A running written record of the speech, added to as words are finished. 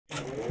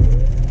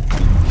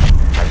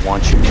I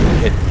want you to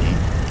hit me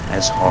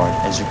as hard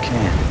as you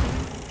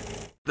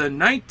can. The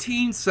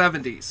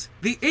 1970s,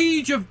 the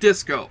age of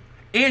disco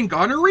and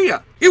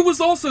gonorrhea. It was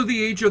also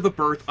the age of the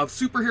birth of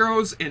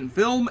superheroes in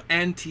film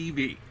and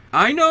TV.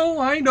 I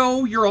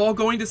know, you're all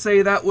going to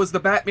say that was the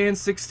Batman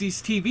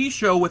 60s TV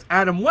show with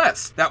Adam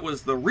West. That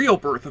was the real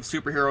birth of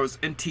superheroes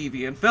in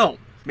TV and film.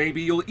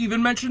 Maybe you'll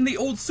even mention the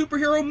old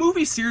superhero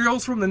movie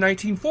serials from the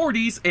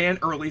 1940s and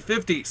early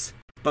 50s.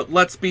 But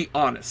let's be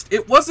honest,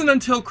 it wasn't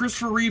until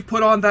Christopher Reeve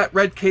put on that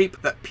red cape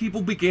that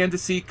people began to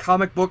see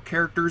comic book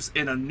characters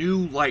in a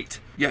new light.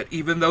 Yet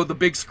even though the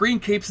big screen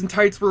capes and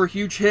tights were a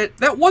huge hit,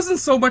 that wasn't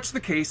so much the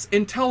case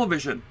in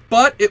television.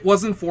 But it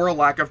wasn't for a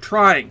lack of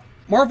trying.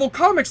 Marvel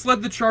Comics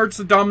led the charge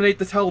to dominate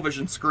the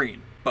television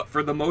screen, but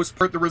for the most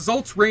part the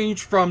results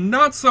ranged from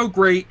not so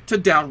great to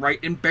downright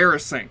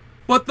embarrassing.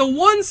 But the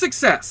one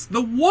success,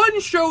 the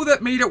one show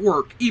that made it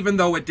work, even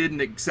though it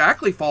didn't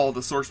exactly follow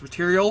the source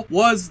material,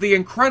 was The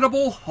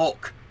Incredible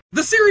Hulk.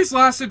 The series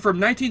lasted from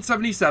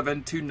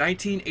 1977 to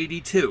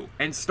 1982,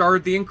 and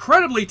starred the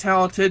incredibly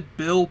talented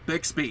Bill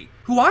Bixby,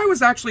 who I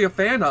was actually a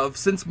fan of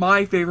since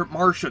My Favorite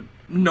Martian.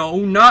 No,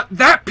 not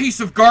that piece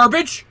of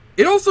garbage!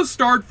 It also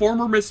starred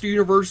former Mr.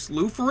 Universe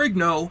Lou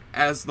Ferrigno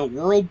as the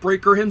World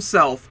Breaker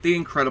himself, the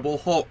Incredible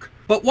Hulk.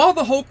 But while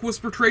the Hulk was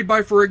portrayed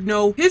by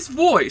Ferrigno, his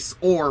voice,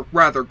 or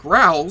rather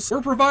growls,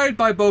 were provided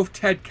by both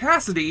Ted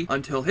Cassidy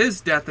until his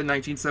death in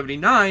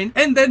 1979,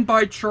 and then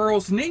by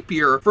Charles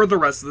Napier for the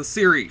rest of the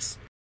series.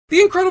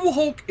 The Incredible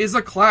Hulk is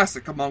a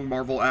classic among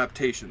Marvel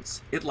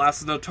adaptations. It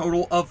lasted a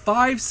total of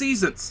 5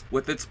 seasons,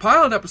 with its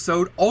pilot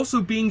episode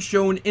also being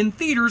shown in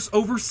theaters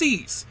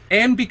overseas,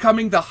 and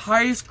becoming the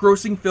highest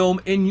grossing film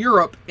in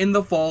Europe in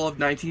the fall of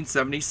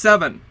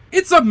 1977.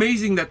 It's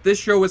amazing that this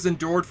show has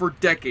endured for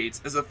decades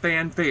as a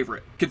fan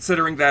favorite,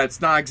 considering that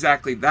it's not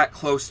exactly that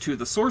close to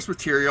the source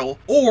material,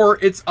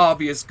 or its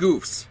obvious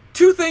goofs.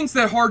 Two things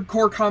that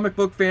hardcore comic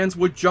book fans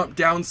would jump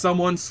down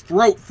someone's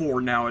throat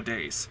for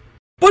nowadays.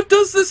 But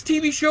does this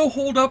TV show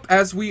hold up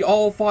as we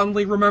all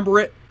fondly remember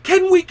it?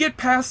 Can we get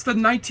past the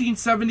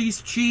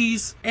 1970s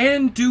cheese?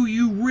 And do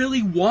you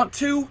really want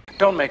to?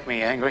 Don't make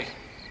me angry.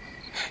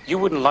 You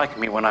wouldn't like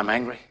me when I'm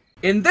angry.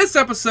 In this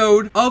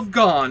episode of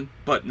Gone,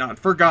 But Not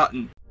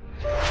Forgotten.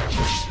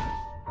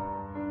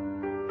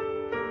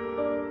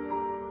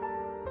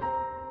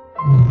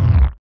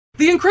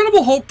 The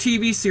Incredible Hulk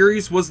TV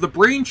series was the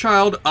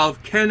brainchild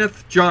of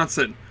Kenneth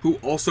Johnson, who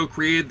also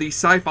created the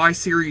sci-fi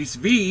series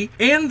V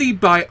and the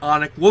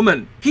Bionic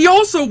Woman. He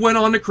also went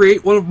on to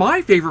create one of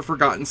my favorite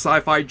forgotten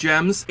sci-fi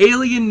gems,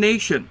 Alien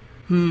Nation.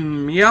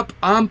 Yep,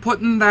 I'm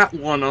putting that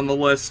one on the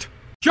list.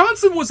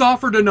 Johnson was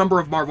offered a number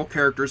of Marvel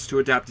characters to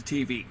adapt to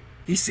TV.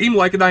 He seemed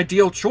like an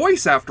ideal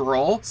choice after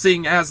all,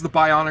 seeing as the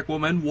Bionic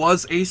Woman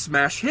was a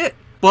smash hit.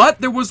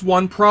 But there was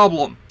one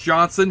problem.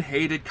 Johnson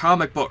hated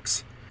comic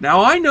books.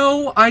 Now I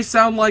know I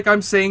sound like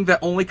I'm saying that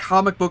only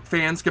comic book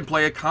fans can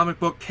play a comic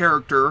book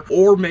character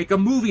or make a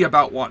movie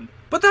about one.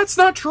 But that's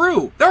not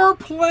true. There are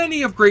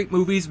plenty of great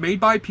movies made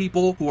by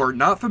people who are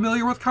not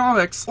familiar with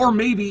comics or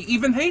maybe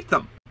even hate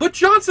them. But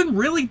Johnson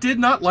really did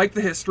not like the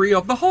history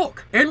of the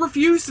Hulk, and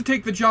refused to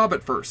take the job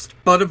at first,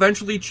 but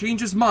eventually changed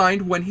his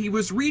mind when he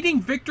was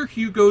reading Victor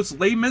Hugo's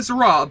Les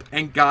Miserables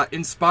and got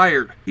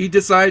inspired. He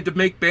decided to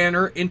make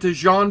Banner into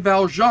Jean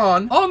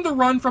Valjean on the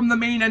run from the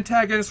main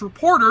antagonist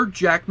reporter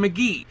Jack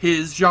McGee,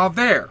 his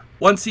Javert.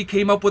 Once he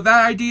came up with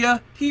that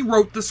idea, he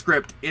wrote the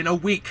script in a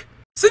week.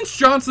 Since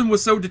Johnson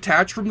was so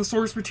detached from the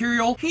source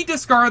material, he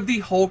discarded the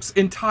Hulk's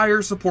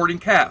entire supporting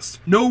cast.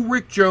 No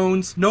Rick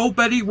Jones, no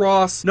Betty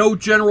Ross, no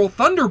General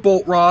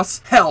Thunderbolt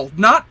Ross, hell,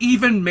 not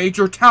even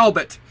Major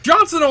Talbot.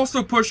 Johnson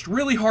also pushed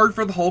really hard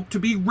for the Hulk to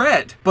be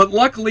red, but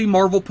luckily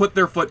Marvel put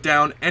their foot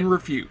down and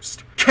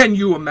refused. Can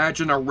you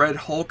imagine a red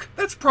Hulk?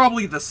 That's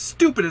probably the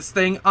stupidest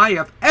thing I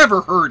have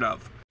ever heard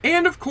of.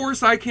 And of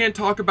course I can't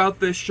talk about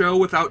this show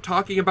without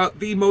talking about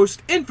the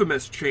most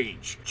infamous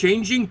change,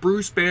 changing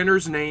Bruce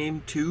Banner's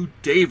name to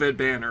David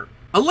Banner.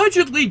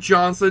 Allegedly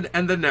Johnson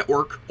and the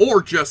network,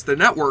 or just the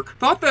network,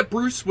 thought that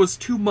Bruce was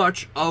too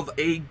much of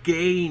a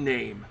gay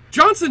name.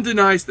 Johnson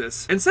denies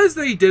this, and says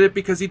that he did it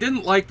because he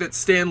didn't like that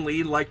Stan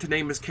Lee liked to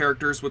name his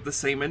characters with the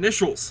same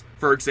initials.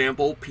 For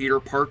example, Peter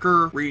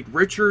Parker, Reed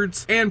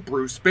Richards, and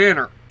Bruce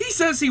Banner. He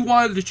says he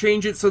wanted to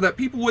change it so that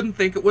people wouldn't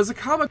think it was a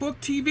comic book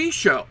TV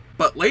show,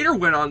 but later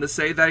went on to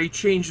say that he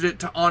changed it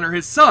to honor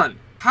his son.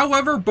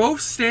 However,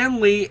 both Stan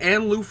Lee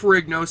and Lou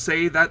Ferrigno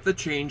say that the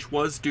change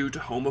was due to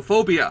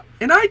homophobia,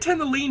 and I tend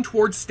to lean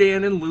towards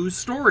Stan and Lou's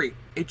story.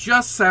 It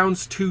just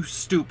sounds too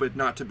stupid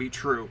not to be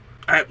true.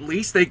 At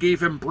least they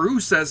gave him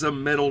Bruce as a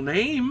middle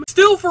name.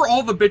 Still, for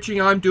all the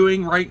bitching I'm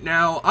doing right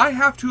now, I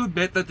have to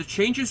admit that the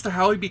changes to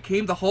how he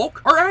became the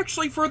Hulk are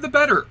actually for the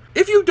better.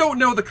 If you don't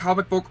know the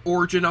comic book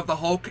origin of the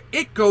Hulk,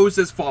 it goes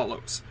as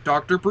follows.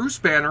 Dr. Bruce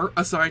Banner,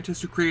 a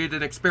scientist who created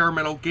an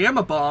experimental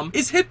gamma bomb,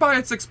 is hit by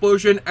its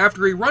explosion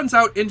after he runs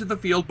out into the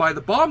field by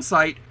the bomb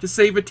site to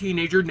save a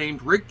teenager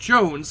named Rick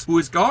Jones, who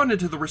has gone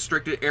into the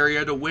restricted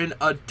area to win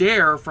a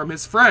dare from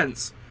his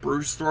friends.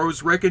 Bruce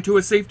throws Rick into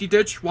a safety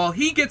ditch while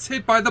he gets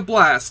hit by the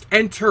blast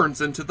and turns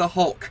into the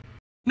Hulk.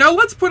 Now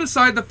let's put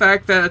aside the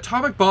fact that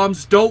atomic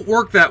bombs don't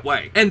work that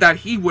way, and that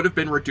he would have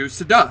been reduced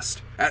to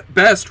dust. At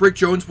best, Rick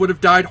Jones would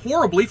have died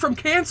horribly from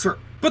cancer.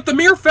 But the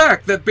mere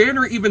fact that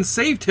Banner even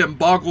saved him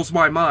boggles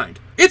my mind.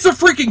 It's a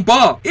freaking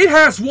bomb! It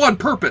has one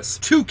purpose,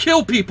 to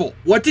kill people!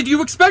 What did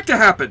you expect to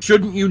happen?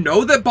 Shouldn't you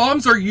know that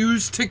bombs are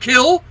used to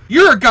kill?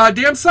 You're a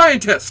goddamn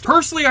scientist!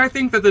 Personally, I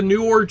think that the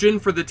new origin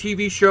for the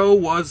TV show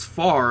was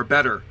far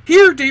better.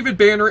 Here, David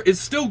Banner is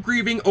still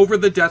grieving over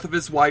the death of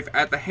his wife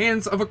at the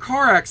hands of a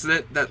car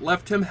accident that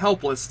left him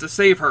helpless to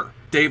save her.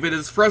 David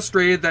is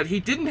frustrated that he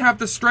didn't have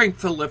the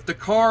strength to lift the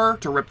car,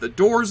 to rip the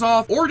doors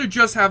off, or to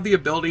just have the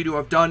ability to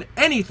have done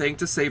anything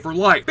to save her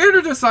life.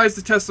 Banner decides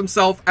to test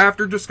himself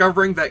after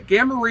discovering that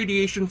gamma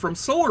radiation from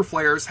solar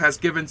flares has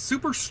given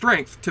super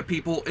strength to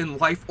people in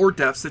life or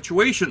death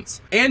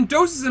situations, and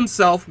doses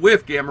himself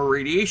with gamma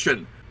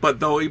radiation. But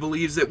though he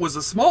believes it was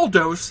a small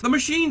dose, the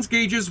machine's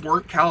gauges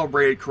weren't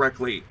calibrated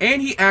correctly, and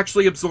he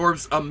actually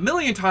absorbs a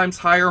million times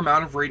higher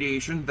amount of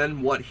radiation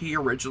than what he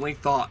originally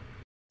thought.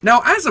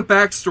 Now, as a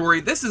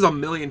backstory, this is a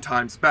million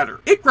times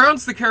better. It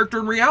grounds the character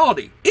in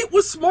reality. It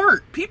was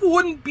smart. People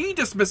wouldn't be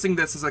dismissing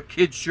this as a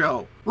kid's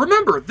show.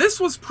 Remember, this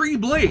was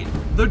pre-Blade,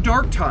 the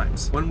dark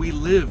times, when we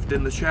lived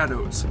in the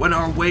shadows, when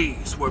our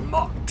ways were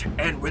mocked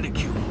and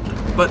ridiculed.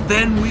 But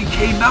then we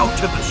came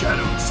out of the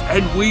shadows,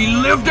 and we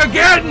lived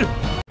again!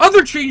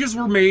 Other changes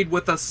were made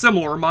with a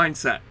similar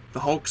mindset.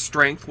 The Hulk's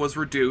strength was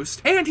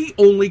reduced, and he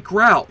only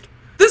growled.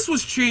 This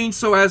was changed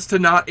so as to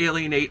not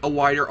alienate a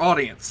wider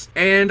audience,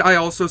 and I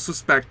also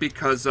suspect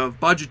because of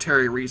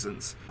budgetary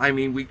reasons. I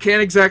mean, we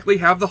can't exactly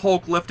have the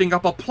Hulk lifting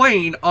up a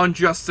plane on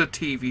just a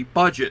TV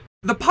budget.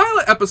 The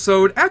pilot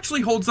episode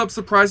actually holds up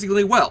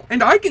surprisingly well,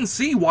 and I can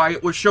see why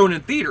it was shown in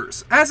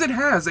theaters, as it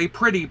has a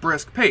pretty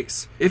brisk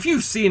pace. If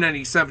you've seen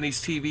any 70s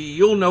TV,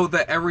 you'll know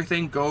that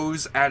everything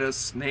goes at a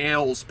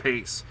snail's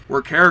pace,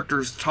 where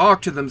characters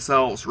talk to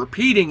themselves,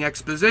 repeating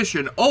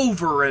exposition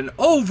over and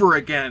over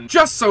again,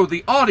 just so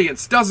the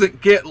audience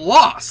doesn't get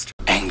lost.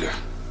 Anger.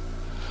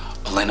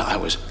 Elena, I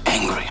was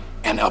angry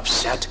and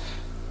upset,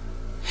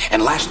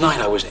 and last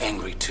night I was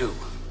angry too.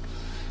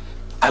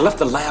 I left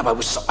the lab. I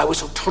was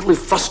so totally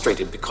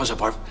frustrated because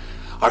of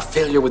our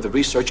failure with the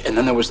research, and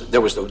then there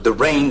was the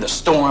rain, the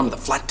storm, the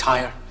flat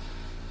tire.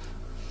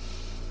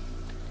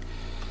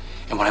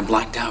 And when I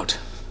blacked out,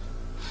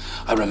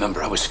 I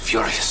remember I was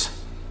furious.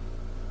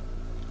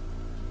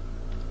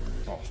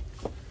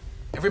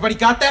 Everybody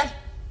got that?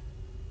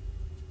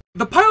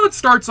 The pilot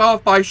starts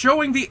off by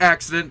showing the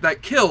accident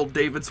that killed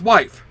David's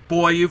wife.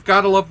 Boy, you've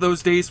gotta love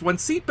those days when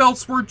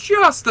seatbelts were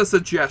just a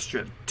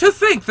suggestion. To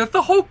think that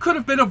the Hulk could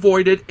have been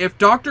avoided if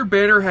Dr.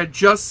 Banner had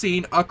just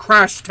seen a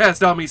Crash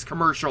Test Dummies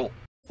commercial.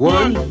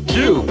 1,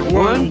 2,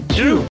 1,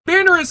 2.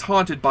 Banner is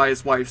haunted by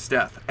his wife's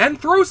death, and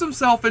throws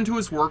himself into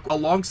his work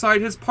alongside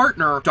his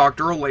partner,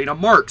 Dr. Elena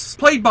Marks,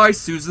 played by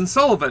Susan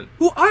Sullivan,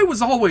 who I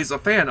was always a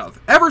fan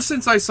of, ever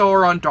since I saw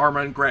her on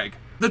Dharma and Greg.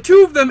 The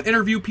two of them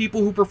interview people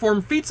who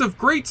perform feats of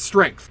great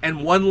strength,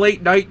 and one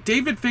late night,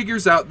 David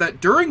figures out that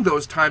during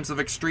those times of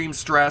extreme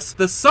stress,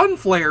 the sun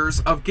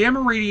flares of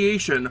gamma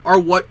radiation are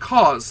what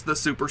cause the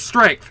super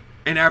strength.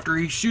 And after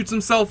he shoots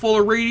himself full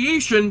of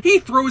radiation, he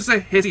throws a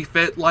hissy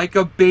fit like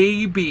a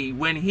baby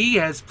when he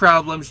has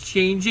problems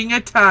changing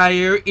a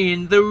tire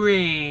in the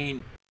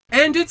rain.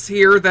 And it's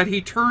here that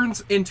he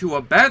turns into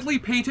a badly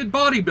painted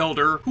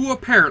bodybuilder who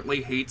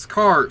apparently hates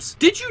cars.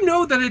 Did you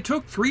know that it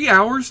took 3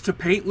 hours to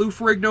paint Lou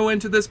Ferrigno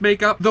into this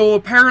makeup? Though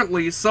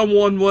apparently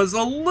someone was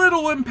a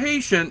little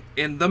impatient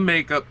in the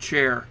makeup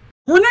chair.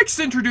 We're next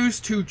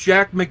introduced to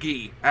Jack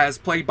McGee, as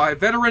played by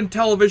veteran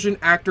television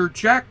actor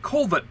Jack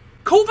Colvin.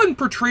 Colvin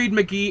portrayed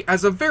McGee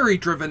as a very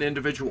driven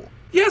individual.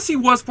 Yes, he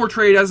was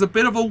portrayed as a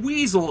bit of a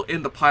weasel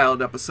in the pilot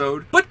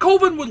episode, but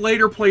Colvin would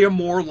later play him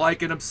more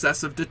like an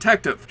obsessive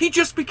detective. He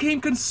just became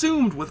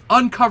consumed with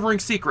uncovering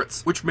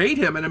secrets, which made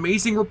him an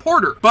amazing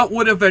reporter, but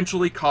would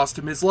eventually cost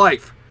him his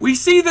life. We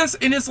see this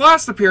in his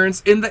last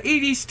appearance in the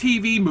 80s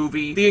TV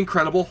movie The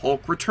Incredible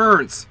Hulk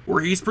Returns,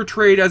 where he's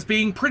portrayed as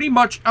being pretty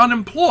much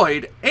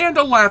unemployed and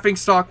a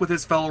laughingstock with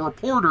his fellow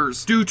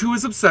reporters due to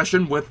his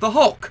obsession with the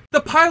Hulk.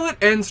 The pilot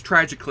ends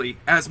tragically,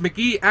 as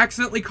McGee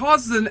accidentally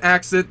causes an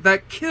accident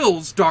that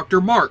kills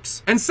Dr.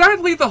 Marks, and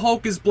sadly the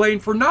Hulk is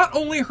blamed for not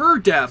only her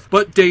death,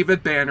 but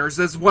David Banner's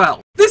as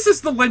well. This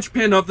is the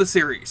linchpin of the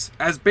series,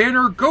 as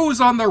Banner goes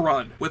on the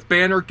run, with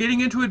Banner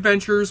getting into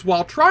adventures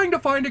while trying to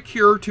find a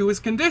cure to his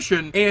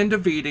condition and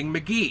evading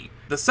McGee.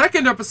 The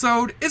second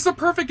episode is a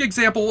perfect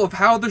example of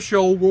how the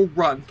show will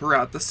run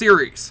throughout the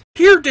series.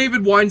 Here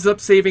David winds up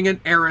saving an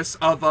heiress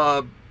of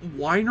a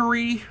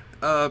winery,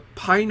 a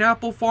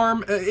pineapple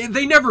farm.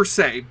 They never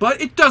say, but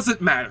it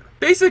doesn't matter.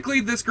 Basically,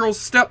 this girl's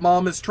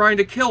stepmom is trying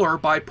to kill her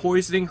by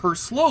poisoning her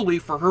slowly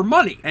for her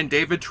money, and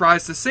David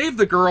tries to save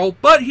the girl,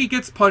 but he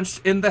gets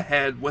punched in the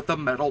head with a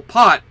metal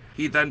pot.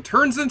 He then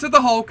turns into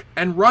the Hulk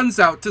and runs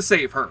out to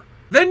save her.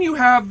 Then you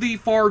have the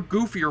far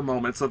goofier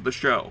moments of the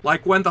show,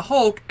 like when the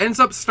Hulk ends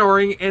up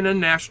starring in a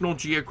National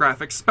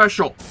Geographic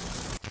special.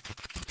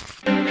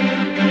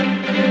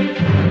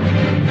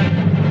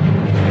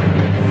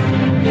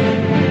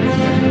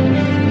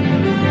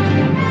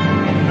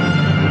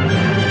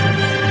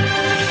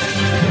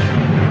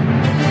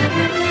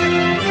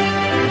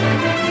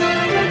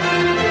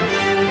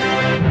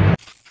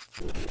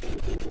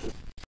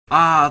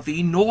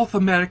 The North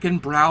American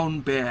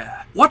brown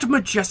bear. What a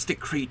majestic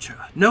creature,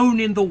 known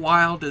in the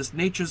wild as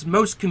nature's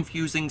most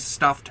confusing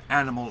stuffed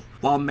animal.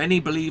 While many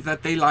believe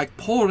that they like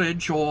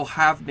porridge or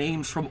have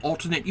names from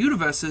alternate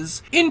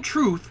universes, in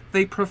truth,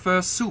 they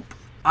prefer soup.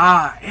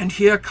 And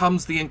here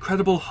comes the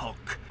Incredible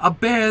Hulk, a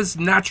bear's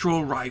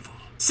natural rival.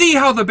 See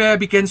how the bear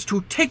begins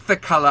to take the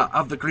color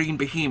of the green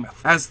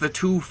behemoth as the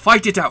two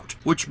fight it out,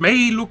 which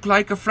may look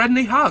like a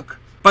friendly hug.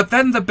 But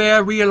then the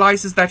bear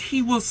realizes that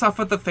he will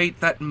suffer the fate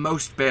that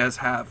most bears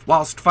have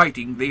whilst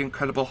fighting the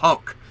Incredible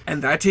Hulk,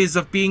 and that is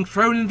of being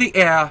thrown in the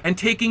air and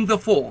taking the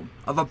form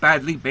of a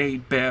badly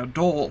made bear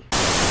doll.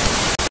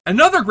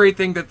 Another great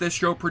thing that this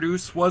show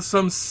produced was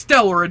some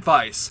stellar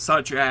advice,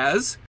 such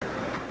as...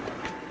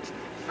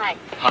 Hi.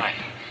 Hi.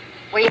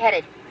 Where you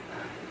headed?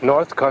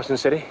 North, Carson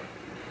City.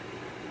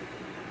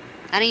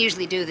 I don't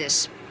usually do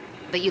this,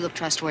 but you look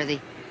trustworthy.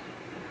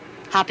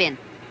 Hop in.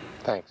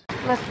 Thanks.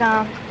 Look,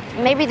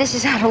 maybe this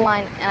is out of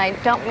line, and I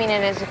don't mean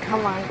it as a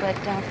come-on, but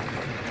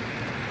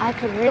I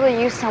could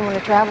really use someone to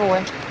travel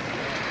with.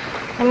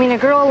 I mean, a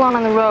girl alone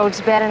on the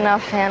road's bad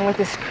enough, and with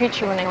this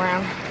creature running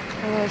around,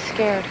 I'm really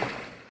scared.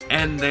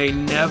 And they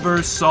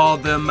never saw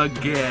them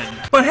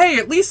again. But hey,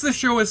 at least the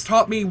show has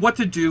taught me what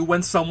to do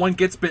when someone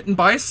gets bitten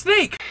by a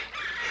snake.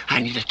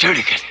 I need a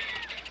tourniquet.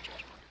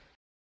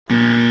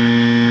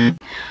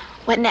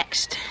 What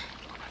next?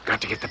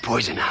 Got to get the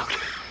poison out.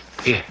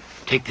 Here,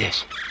 take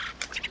this.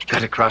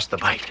 Got to cross the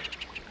bite.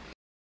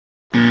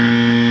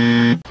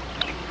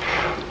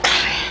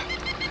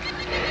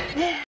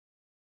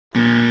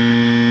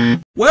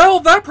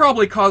 Well, that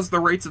probably caused the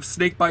rates of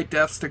snakebite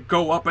deaths to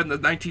go up in the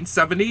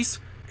 1970s.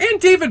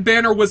 And David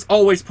Banner was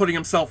always putting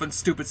himself in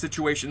stupid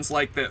situations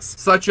like this,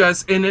 such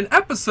as in an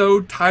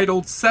episode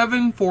titled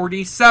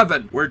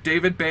 747, where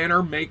David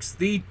Banner makes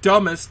the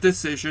dumbest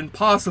decision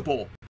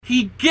possible.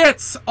 He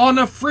gets on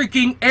a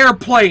freaking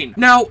airplane.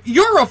 Now,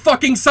 you're a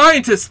fucking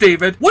scientist,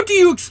 David. What do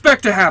you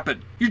expect to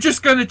happen? You're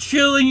just gonna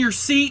chill in your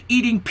seat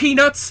eating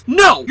peanuts?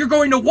 No! You're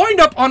going to wind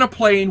up on a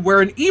plane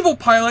where an evil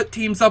pilot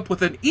teams up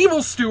with an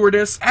evil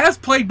stewardess, as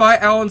played by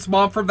Alan's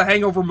mom from the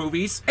Hangover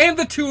movies, and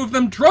the two of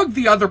them drug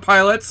the other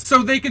pilots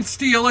so they can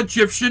steal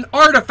Egyptian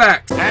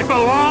artifacts. That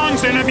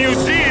belongs in a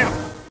museum!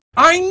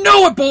 I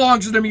know it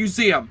belongs in a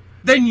museum!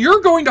 Then you're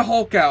going to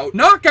Hulk out,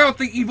 knock out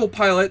the evil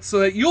pilot so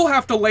that you'll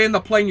have to land the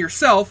plane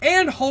yourself,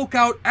 and Hulk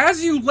out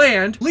as you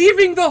land,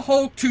 leaving the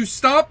Hulk to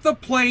stop the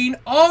plane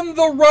on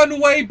the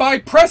runway by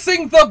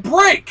pressing the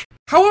brake!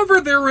 However,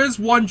 there is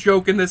one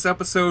joke in this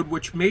episode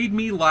which made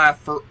me laugh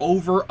for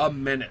over a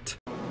minute.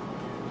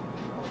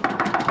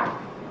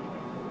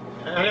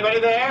 Anybody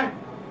there?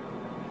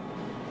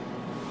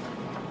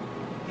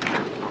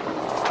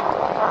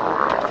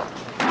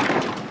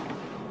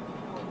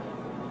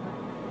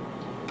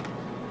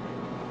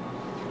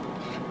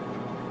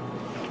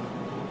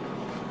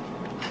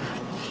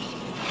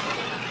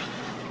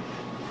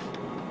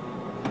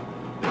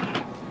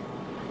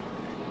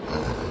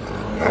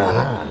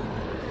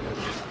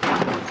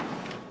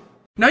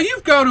 Now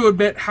you've got to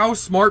admit how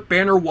smart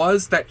Banner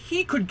was that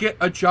he could get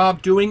a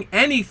job doing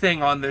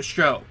anything on this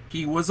show.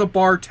 He was a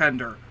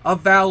bartender, a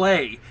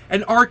valet,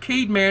 an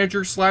arcade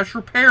manager /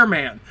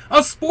 repairman,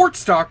 a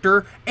sports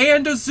doctor,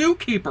 and a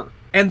zookeeper.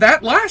 And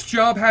that last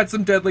job had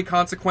some deadly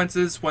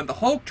consequences when the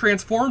Hulk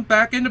transformed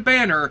back into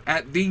Banner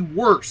at the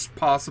worst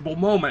possible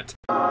moment.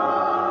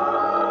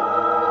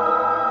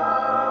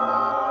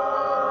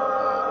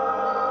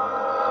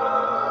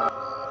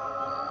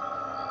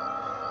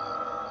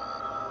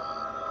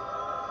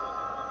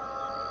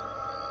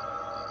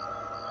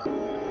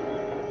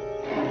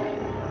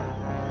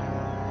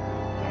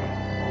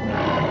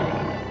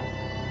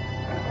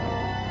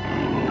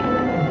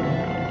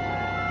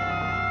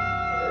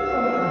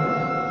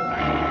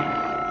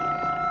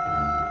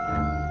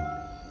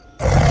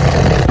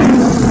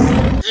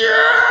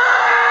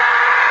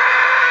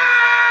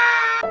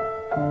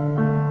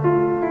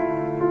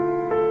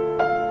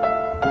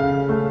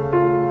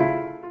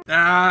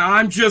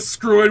 I'm just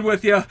screwing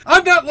with you.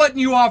 I'm not letting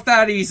you off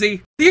that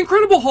easy. The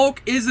Incredible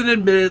Hulk is an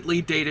admittedly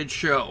dated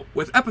show,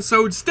 with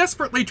episodes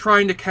desperately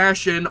trying to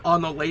cash in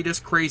on the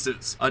latest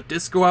crazes. A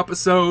disco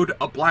episode,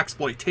 a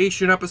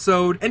blaxploitation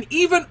episode, and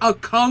even a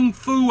kung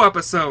fu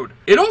episode.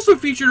 It also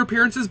featured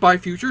appearances by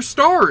future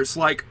stars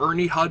like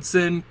Ernie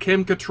Hudson,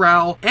 Kim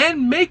Cattrall,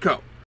 and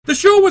Mako. The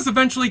show was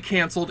eventually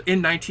canceled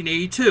in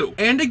 1982,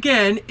 and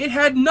again, it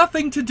had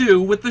nothing to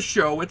do with the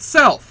show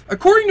itself.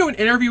 According to an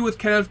interview with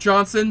Kenneth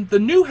Johnson, the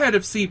new head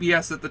of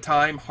CBS at the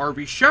time,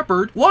 Harvey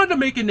Shepard, wanted to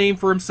make a name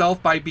for himself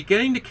by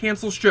beginning to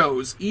cancel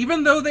shows,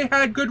 even though they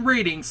had good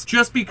ratings,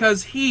 just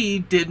because he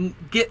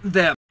didn't get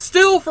them.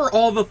 Still, for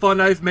all the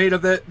fun I've made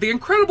of it, The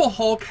Incredible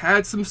Hulk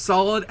had some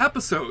solid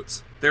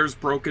episodes. There's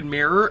Broken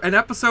Mirror, an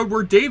episode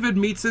where David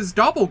meets his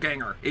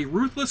doppelganger, a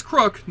ruthless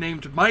crook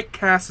named Mike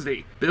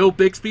Cassidy. Bill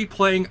Bixby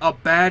playing a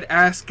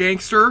badass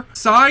gangster.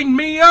 Sign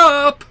me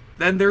up!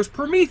 Then there's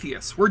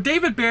Prometheus, where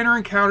David Banner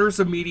encounters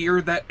a meteor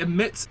that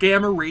emits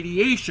gamma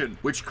radiation,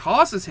 which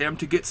causes him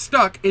to get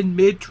stuck in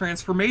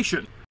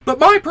mid-transformation. But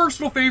my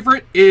personal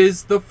favorite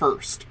is the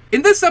first.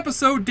 In this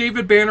episode,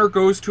 David Banner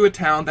goes to a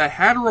town that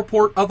had a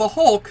report of a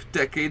Hulk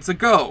decades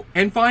ago,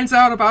 and finds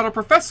out about a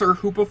professor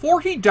who before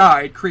he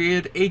died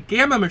created a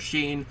gamma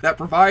machine that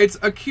provides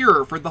a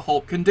cure for the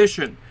Hulk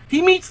condition.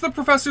 He meets the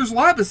professor's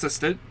lab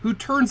assistant, who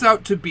turns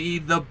out to be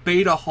the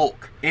Beta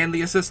Hulk, and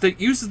the assistant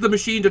uses the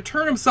machine to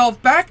turn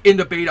himself back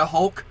into Beta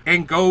Hulk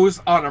and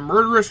goes on a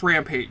murderous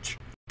rampage.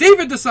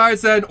 David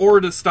decides that in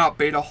order to stop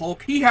Beta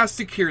Hulk, he has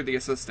to cure the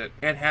assistant,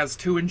 and has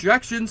 2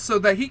 injections so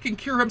that he can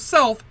cure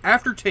himself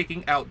after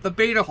taking out the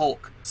Beta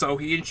Hulk. So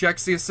he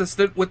injects the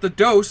assistant with the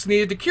dose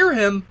needed to cure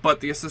him, but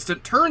the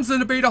assistant turns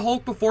into Beta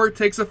Hulk before it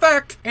takes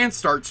effect, and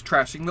starts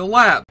trashing the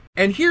lab.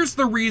 And here's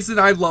the reason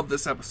I love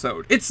this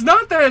episode. It's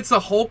not that it's a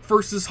Hulk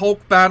versus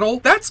Hulk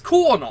battle, that's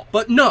cool and all,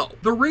 but no.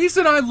 The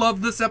reason I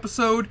love this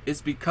episode is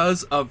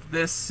because of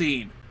this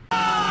scene.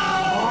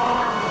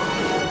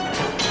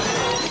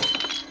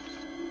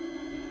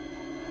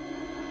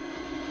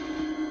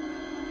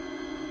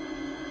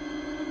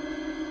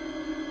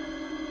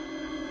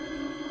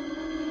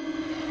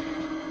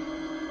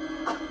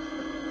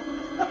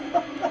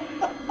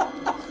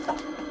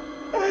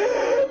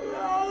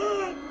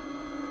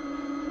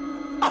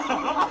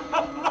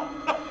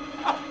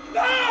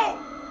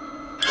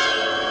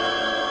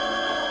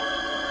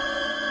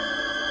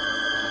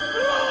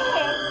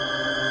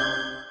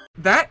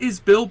 That is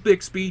Bill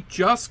Bixby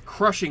just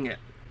crushing it.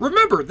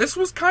 Remember, this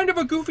was kind of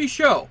a goofy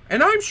show,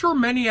 and I'm sure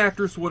many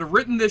actors would have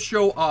written this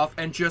show off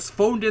and just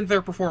phoned in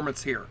their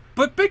performance here.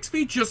 But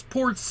Bixby just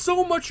poured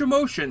so much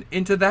emotion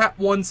into that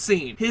one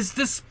scene. His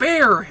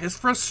despair, his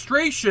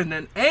frustration,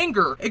 and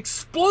anger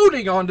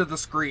exploding onto the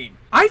screen.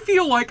 I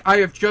feel like I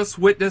have just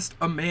witnessed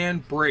a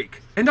man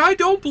break. And I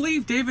don't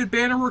believe David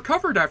Banner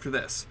recovered after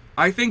this.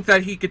 I think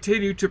that he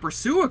continued to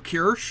pursue a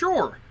cure,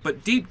 sure,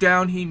 but deep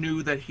down he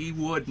knew that he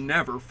would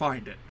never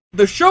find it.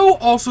 The show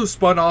also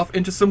spun off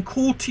into some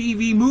cool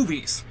TV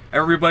movies.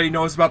 Everybody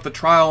knows about the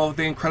Trial of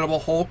the Incredible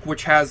Hulk,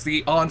 which has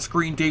the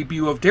on-screen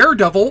debut of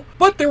Daredevil,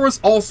 but there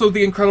was also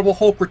The Incredible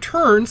Hulk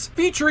Returns,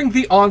 featuring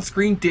the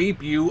on-screen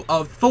debut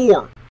of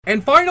Thor.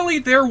 And finally,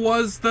 there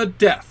was The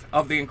Death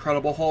of the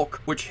Incredible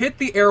Hulk, which hit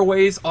the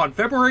airways on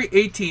February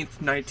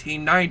 18th,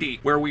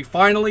 1990, where we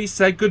finally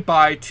said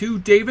goodbye to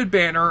David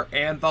Banner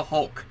and the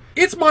Hulk.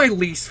 It's my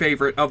least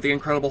favorite of the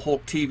Incredible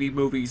Hulk TV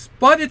movies,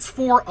 but it's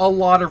for a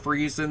lot of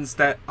reasons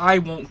that I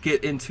won't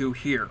get into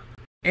here.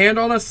 And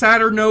on a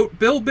sadder note,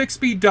 Bill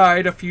Bixby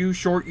died a few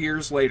short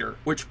years later,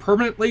 which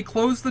permanently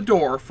closed the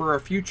door for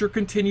a future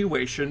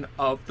continuation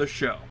of the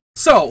show.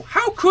 So,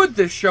 how could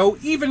this show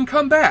even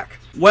come back?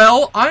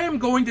 Well, I am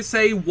going to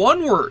say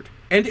one word,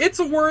 and it's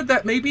a word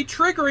that may be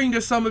triggering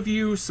to some of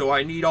you, so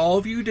I need all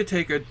of you to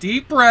take a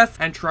deep breath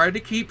and try to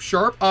keep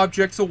sharp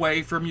objects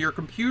away from your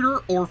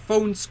computer or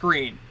phone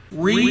screen.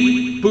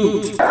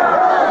 Reboot.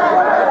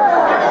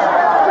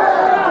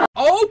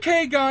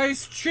 Okay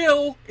guys,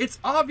 chill. It's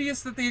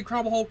obvious that the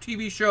Incredible Hulk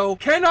TV show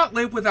cannot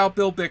live without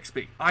Bill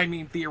Bixby. I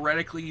mean,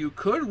 theoretically you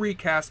could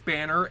recast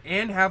Banner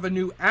and have a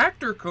new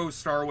actor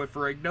co-star with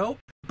Ferrigno.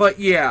 But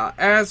yeah,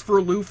 as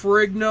for Lou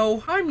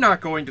Ferrigno, I'm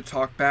not going to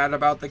talk bad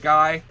about the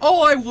guy.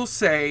 All I will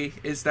say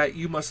is that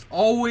you must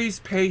always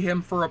pay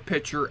him for a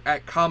picture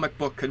at comic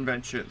book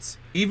conventions.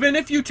 Even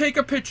if you take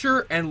a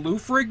picture and Lou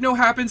Ferrigno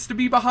happens to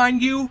be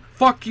behind you,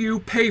 fuck you,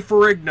 pay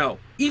Ferrigno.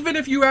 Even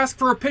if you ask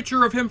for a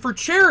picture of him for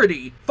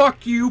charity,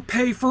 fuck you,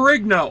 pay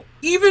Ferrigno.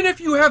 Even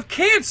if you have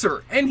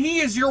cancer and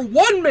he is your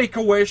one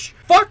make-a-wish,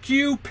 fuck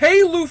you,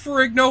 pay Lou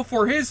Ferrigno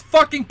for his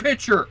fucking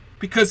picture.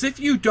 Because if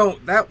you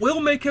don't, that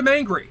will make him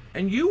angry.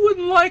 And you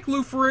wouldn't like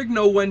Lou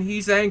Ferrigno when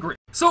he's angry.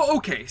 So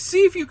okay,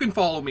 see if you can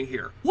follow me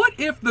here. What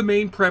if the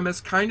main premise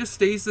kinda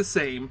stays the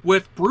same,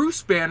 with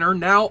Bruce Banner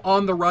now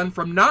on the run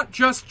from not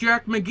just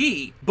Jack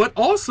McGee, but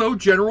also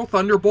General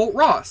Thunderbolt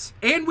Ross?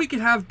 And we can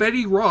have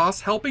Betty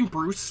Ross helping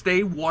Bruce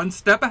stay one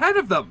step ahead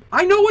of them.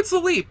 I know it's a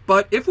leap,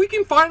 but if we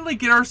can finally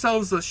get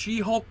ourselves a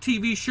She-Hulk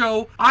TV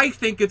show, I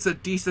think it's a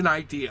decent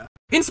idea.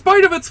 In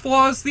spite of its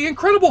flaws, The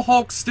Incredible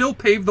Hulk still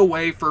paved the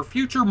way for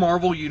future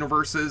Marvel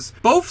universes,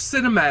 both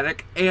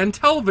cinematic and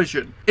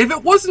television. If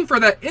it wasn't for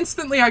that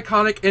instantly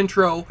iconic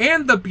intro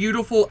and the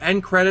beautiful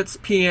end credits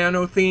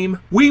piano theme,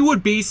 we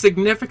would be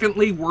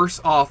significantly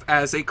worse off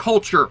as a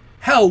culture.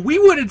 Hell, we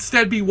would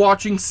instead be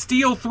watching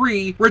Steel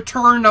 3: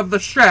 Return of the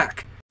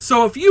Shaq.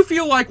 So if you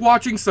feel like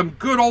watching some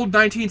good old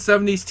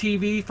 1970s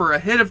TV for a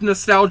hit of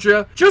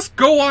nostalgia, just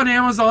go on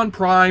Amazon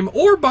Prime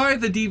or buy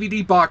the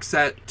DVD box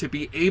set to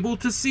be able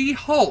to see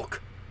Hulk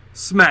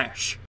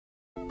smash.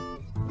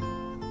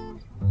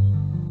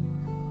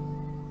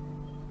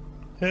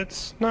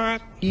 It's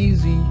not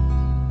easy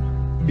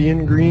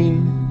being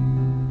green,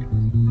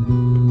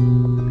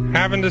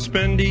 having to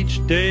spend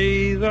each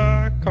day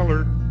the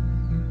color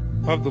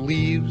of the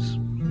leaves,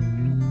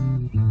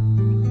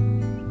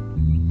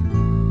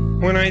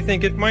 when I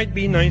think it might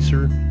be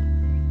nicer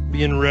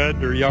being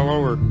red or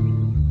yellow or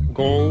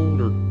gold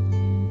or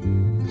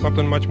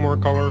something much more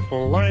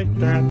colorful like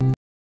that.